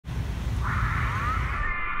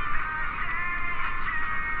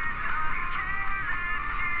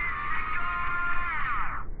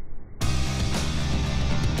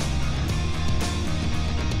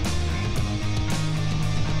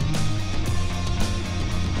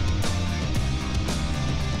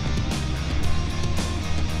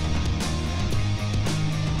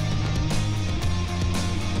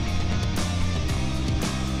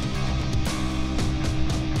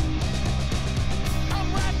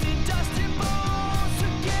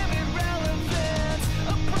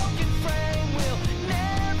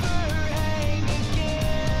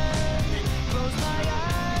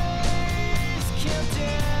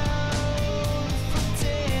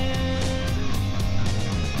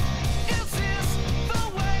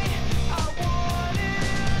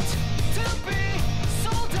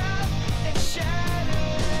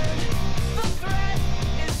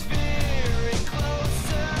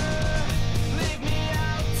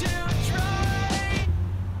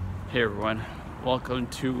Hey everyone, welcome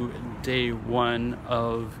to day one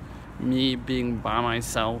of me being by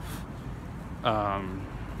myself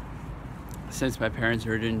since my parents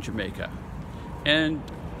are in Jamaica. And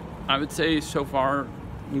I would say so far,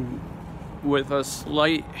 with a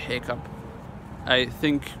slight hiccup, I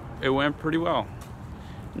think it went pretty well.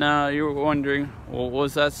 Now you're wondering, well, what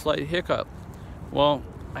was that slight hiccup? Well,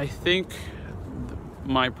 I think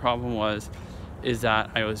my problem is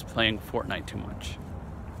that I was playing Fortnite too much.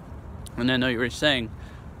 And I know you were saying,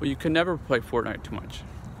 well, you can never play Fortnite too much.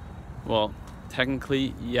 Well,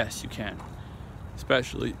 technically, yes, you can.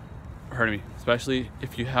 Especially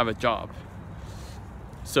if you have a job.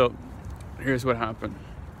 So, here's what happened.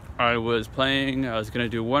 I was playing, I was going to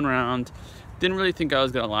do one round. Didn't really think I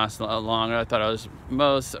was going to last a lot longer. I thought I was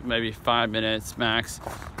maybe 5 minutes max.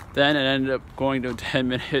 Then it ended up going to 10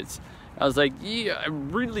 minutes. I was like, yeah, I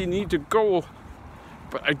really need to go,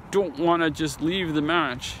 but I don't want to just leave the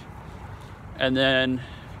match. And then,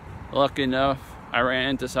 lucky enough, I ran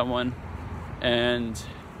into someone and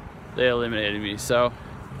they eliminated me, so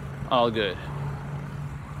all good.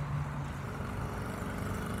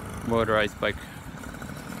 Motorized bike.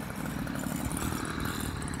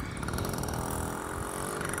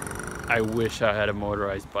 I wish I had a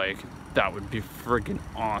motorized bike. That would be freaking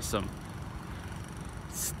awesome.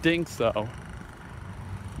 Stinks though,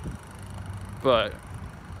 but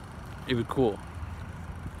it would be cool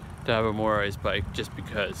to have a motorized bike, just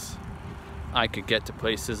because I could get to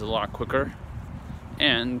places a lot quicker,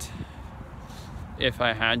 and if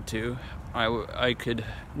I had to, I could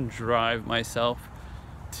drive myself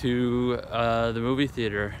to the movie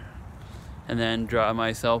theater and then drive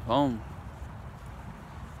myself home,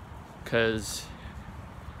 because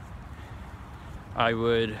I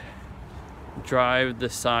would drive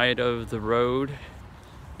the side of the road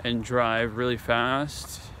and drive really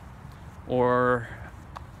fast, or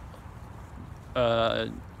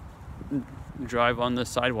drive on the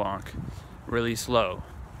sidewalk really slow.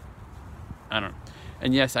 I don't know.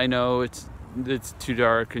 And yes, I know it's too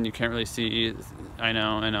dark and you can't really see. I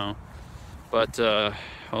know. But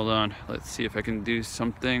hold on, let's see if I can do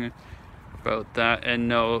something about that. And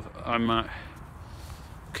no, I'm not.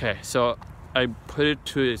 Okay, so I put it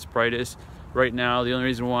to its brightest right now. The only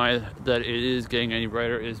reason why that it is getting any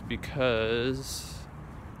brighter is because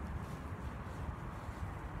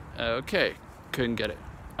okay, couldn't get it.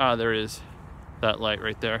 There is that light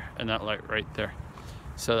right there and that light right there.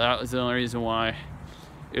 So that was the only reason why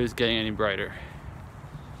it was getting any brighter.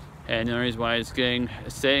 And the only reason why it's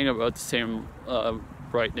staying about the same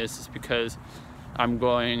brightness is because I'm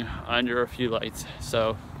going under a few lights.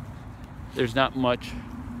 So there's not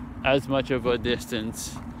as much of a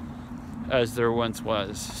distance as there once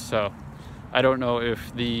was. So I don't know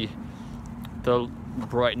if the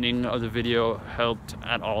brightening of the video helped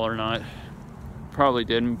at all or not. Probably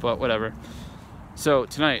didn't, but whatever. So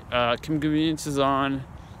tonight, Kim Convenience is on,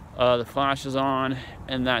 The Flash is on,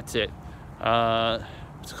 and that's it.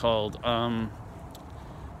 It's called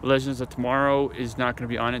Legends of Tomorrow is not going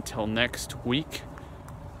to be on until next week.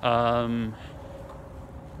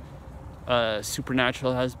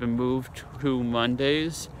 Supernatural has been moved to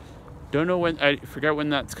Mondays. Don't know when, I forget when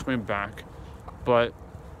that's coming back, but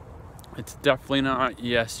it's definitely not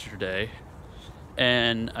yesterday.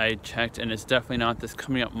 And I checked, and it's definitely not this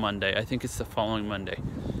coming up Monday. I think it's the following Monday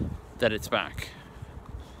that it's back.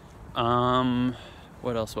 What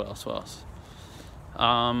else?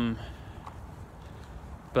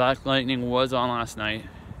 Black Lightning was on last night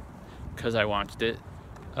because I watched it.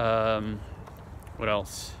 What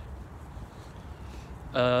else?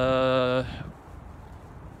 Batwoman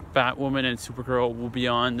and Supergirl will be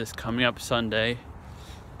on this coming up Sunday.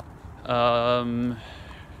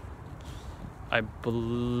 I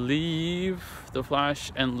believe The Flash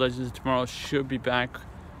and Legends of Tomorrow should be back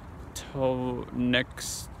till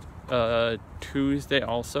next Tuesday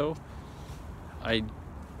also.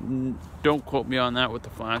 Don't quote me on that with The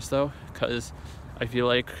Flash though, because I feel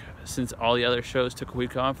like since all the other shows took a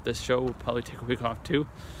week off, this show will probably take a week off too.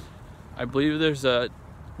 I believe there's a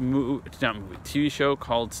TV show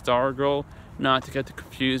called Stargirl, not to get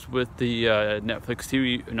confused with the Netflix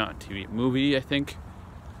movie, I think,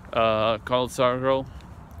 called Stargirl.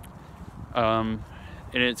 And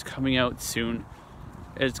it's coming out soon.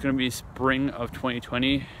 It's going to be spring of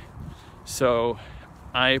 2020. So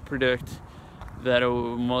I predict that it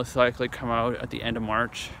will most likely come out at the end of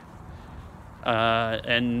March.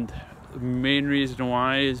 And the main reason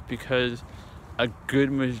why is because a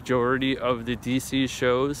good majority of the DC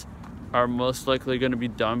shows are most likely going to be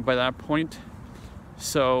done by that point.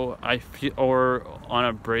 So I feel, or on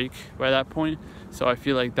a break by that point. So I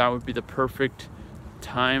feel like that would be the perfect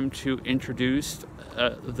time to introduce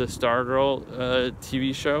the Stargirl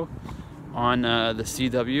TV show on the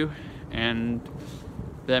CW, and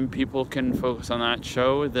then people can focus on that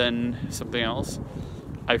show than something else.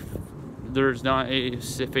 There's not a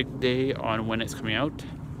specific day on when it's coming out.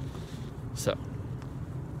 So,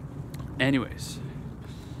 anyways,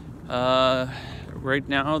 right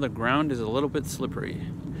now the ground is a little bit slippery.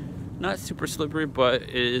 Not super slippery, but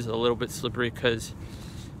it is a little bit slippery because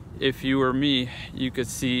if you were me, you could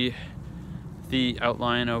see the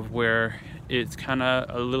outline of where it's kind of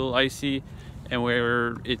a little icy and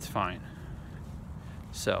where it's fine.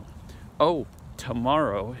 So,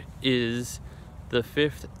 tomorrow is the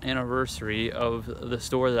 5th anniversary of the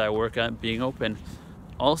store that I work at being open.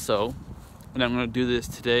 Also, and I'm going to do this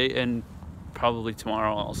today and probably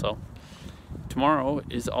tomorrow also. Tomorrow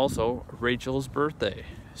is also Rachel's birthday.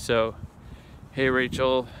 So, hey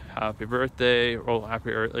Rachel, happy birthday, or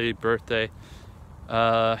happy early birthday.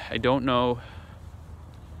 I don't know,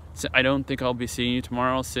 I don't think I'll be seeing you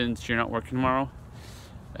tomorrow since you're not working tomorrow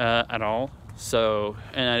at all. So,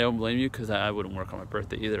 and I don't blame you because I wouldn't work on my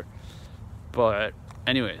birthday either. But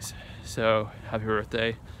anyways, so happy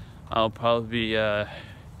birthday. I'll probably be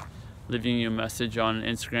leaving you a message on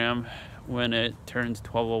Instagram when it turns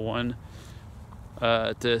 12:01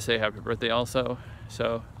 to say happy birthday also.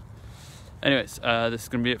 So anyways, this is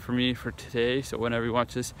gonna be it for me for today. So whenever you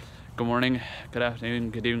watch this, good morning, good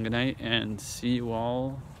afternoon, good evening, good night, and see you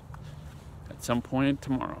all at some point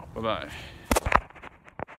tomorrow. Bye bye.